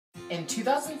In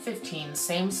 2015,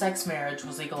 same-sex marriage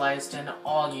was legalized in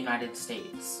all United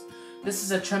States. This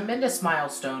is a tremendous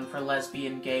milestone for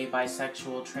lesbian, gay,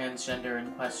 bisexual, transgender,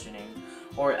 and questioning,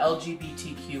 or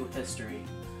LGBTQ history.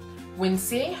 When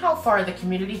seeing how far the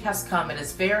community has come, it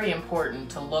is very important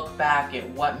to look back at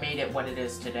what made it what it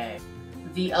is today.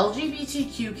 The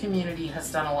LGBTQ community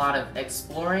has done a lot of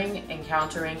exploring,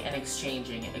 encountering, and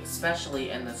exchanging,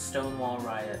 especially in the Stonewall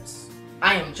riots.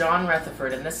 I am John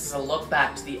Rutherford, and this is a look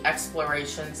back to the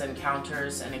explorations,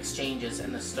 encounters, and exchanges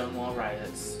in the Stonewall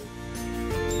riots.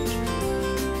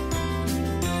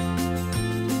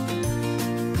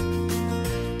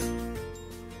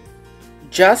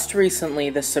 Just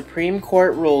recently, the Supreme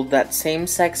Court ruled that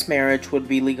same-sex marriage would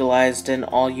be legalized in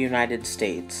all United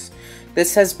States.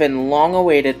 This has been long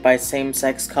awaited by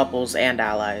same-sex couples and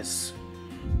allies.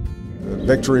 A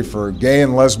victory for gay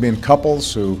and lesbian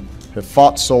couples who have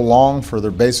fought so long for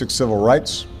their basic civil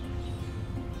rights.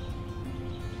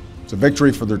 It's a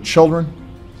victory for their children,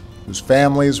 whose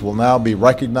families will now be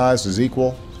recognized as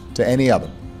equal to any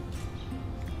other.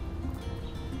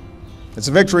 It's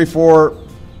a victory for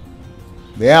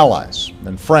the allies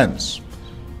and friends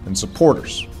and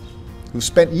supporters who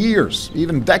spent years,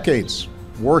 even decades,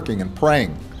 working and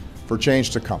praying for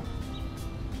change to come.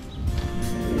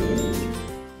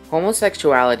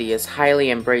 Homosexuality is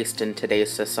highly embraced in today's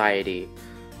society.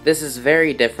 This is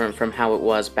very different from how it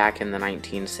was back in the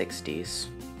 1960s.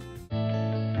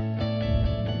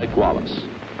 Wallace.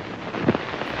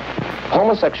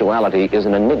 Homosexuality is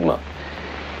an enigma.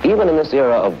 Even in this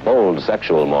era of bold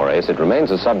sexual mores, it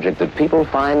remains a subject that people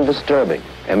find disturbing,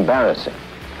 embarrassing,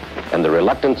 and the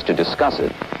reluctance to discuss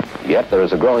it. Yet there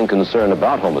is a growing concern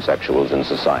about homosexuals in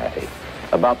society,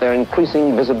 about their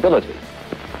increasing visibility.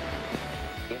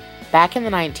 Back in the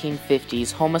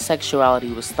 1950s,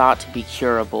 homosexuality was thought to be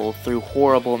curable through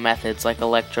horrible methods like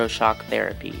electroshock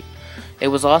therapy. It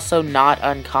was also not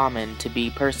uncommon to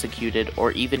be persecuted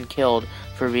or even killed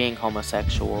for being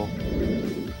homosexual.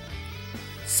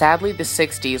 Sadly, the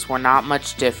 60s were not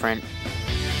much different.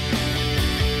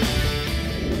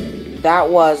 That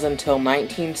was until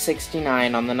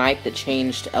 1969, on the night that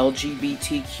changed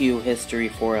LGBTQ history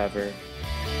forever.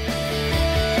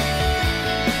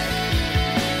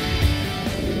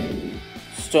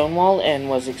 Stonewall Inn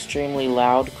was extremely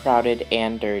loud, crowded,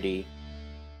 and dirty.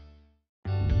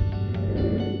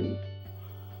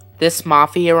 This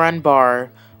mafia-run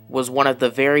bar was one of the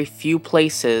very few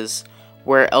places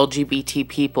where LGBT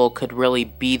people could really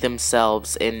be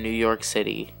themselves in New York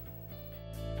City.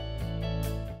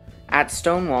 At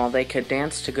Stonewall, they could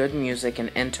dance to good music and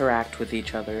interact with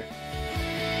each other.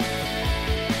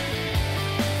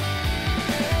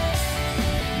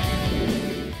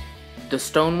 The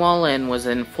Stonewall Inn was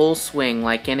in full swing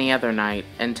like any other night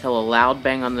until a loud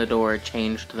bang on the door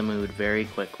changed the mood very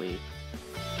quickly.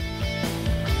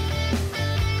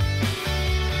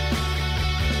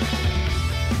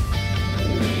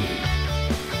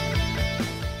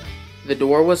 The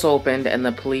door was opened and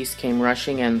the police came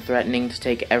rushing in, threatening to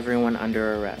take everyone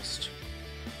under arrest.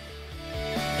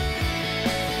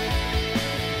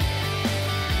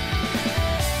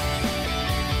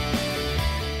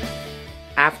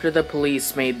 After the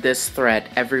police made this threat,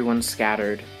 everyone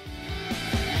scattered.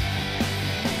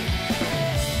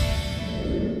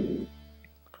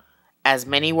 As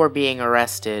many were being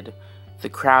arrested, the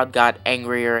crowd got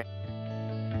angrier.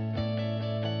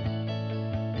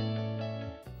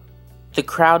 The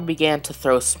crowd began to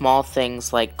throw small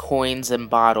things like coins and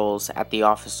bottles at the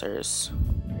officers.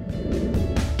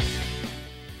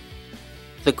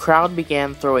 The crowd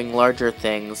began throwing larger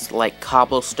things like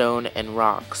cobblestone and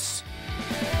rocks.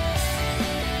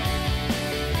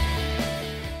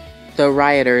 The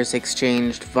rioters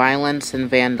exchanged violence and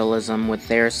vandalism with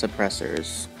their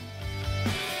suppressors.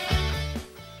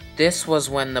 This was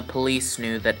when the police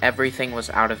knew that everything was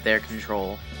out of their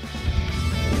control.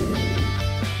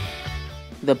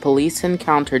 The police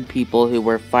encountered people who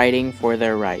were fighting for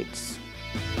their rights.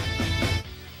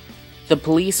 The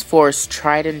police force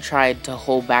tried to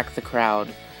hold back the crowd,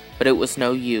 but it was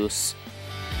no use.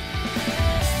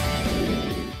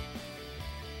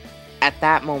 At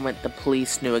that moment, the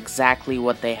police knew exactly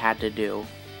what they had to do.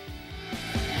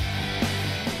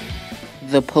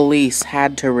 The police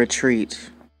had to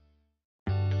retreat.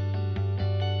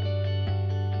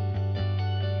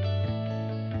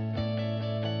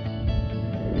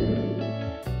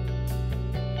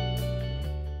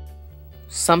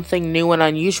 Something new and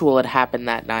unusual had happened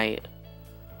that night.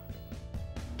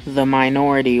 The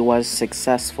minority was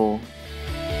successful.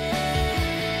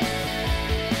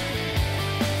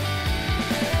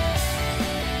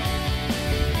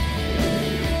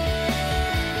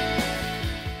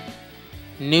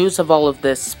 News of all of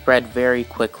this spread very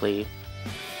quickly.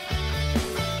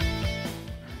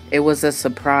 It was a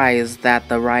surprise that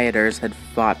the rioters had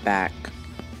fought back.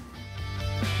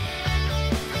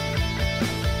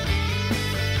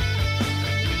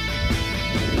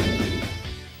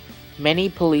 Many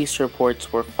police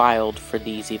reports were filed for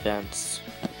these events.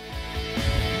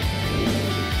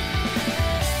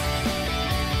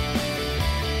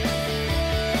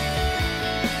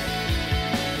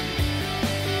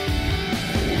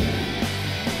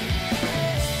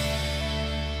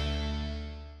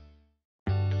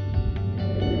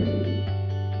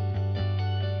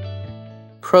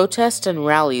 Protests and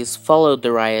rallies followed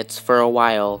the riots for a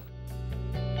while.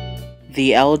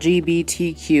 The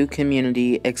LGBTQ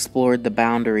community explored the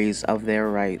boundaries of their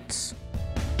rights.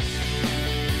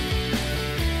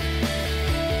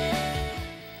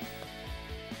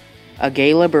 A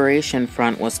gay liberation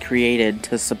front was created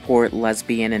to support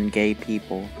lesbian and gay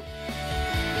people.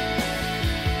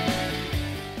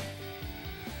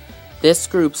 This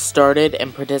group started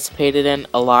and participated in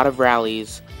a lot of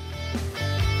rallies.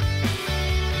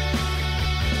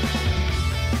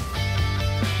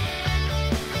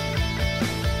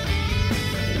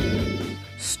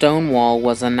 Stonewall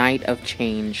was a night of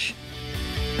change.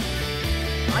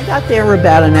 I got there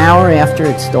about an hour after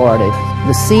it started.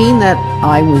 The scene that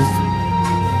I was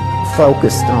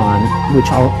focused on, which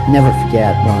I'll never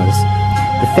forget, was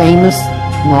the famous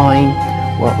line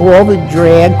where all the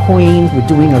drag queens were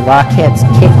doing a Rockettes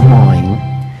kick line,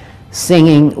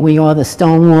 singing, "We are the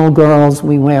Stonewall girls,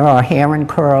 we wear our hair in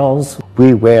curls.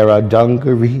 We wear our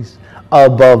dungarees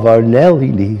above our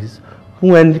Nelly knees.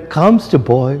 When it comes to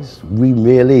boys, we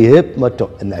merely hypnotize."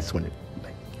 And that's when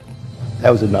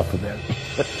that was enough of that.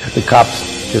 The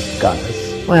cops just got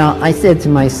us. Well, I said to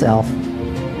myself,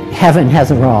 heaven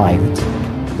has arrived.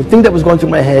 The thing that was going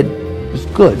through my head was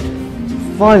good.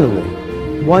 Finally,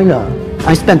 why not?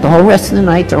 I spent the whole rest of the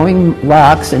night throwing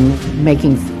rocks and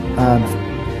making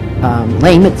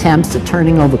lame attempts at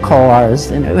turning over cars,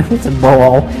 and it was a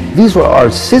ball. These were our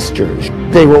sisters.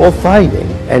 They were all fighting,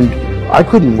 and I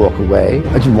couldn't walk away.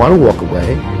 I didn't want to walk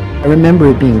away. I remember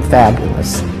it being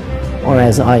fabulous, or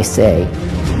as I say,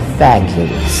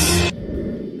 fabulous.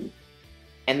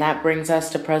 And that brings us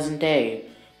to present day.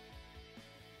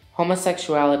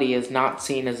 Homosexuality is not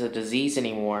seen as a disease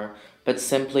anymore, but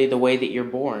simply the way that you're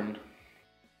born.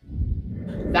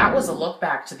 That was a look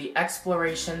back to the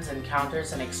explorations,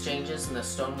 encounters, and exchanges in the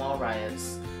Stonewall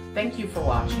Riots. Thank you for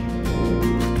watching.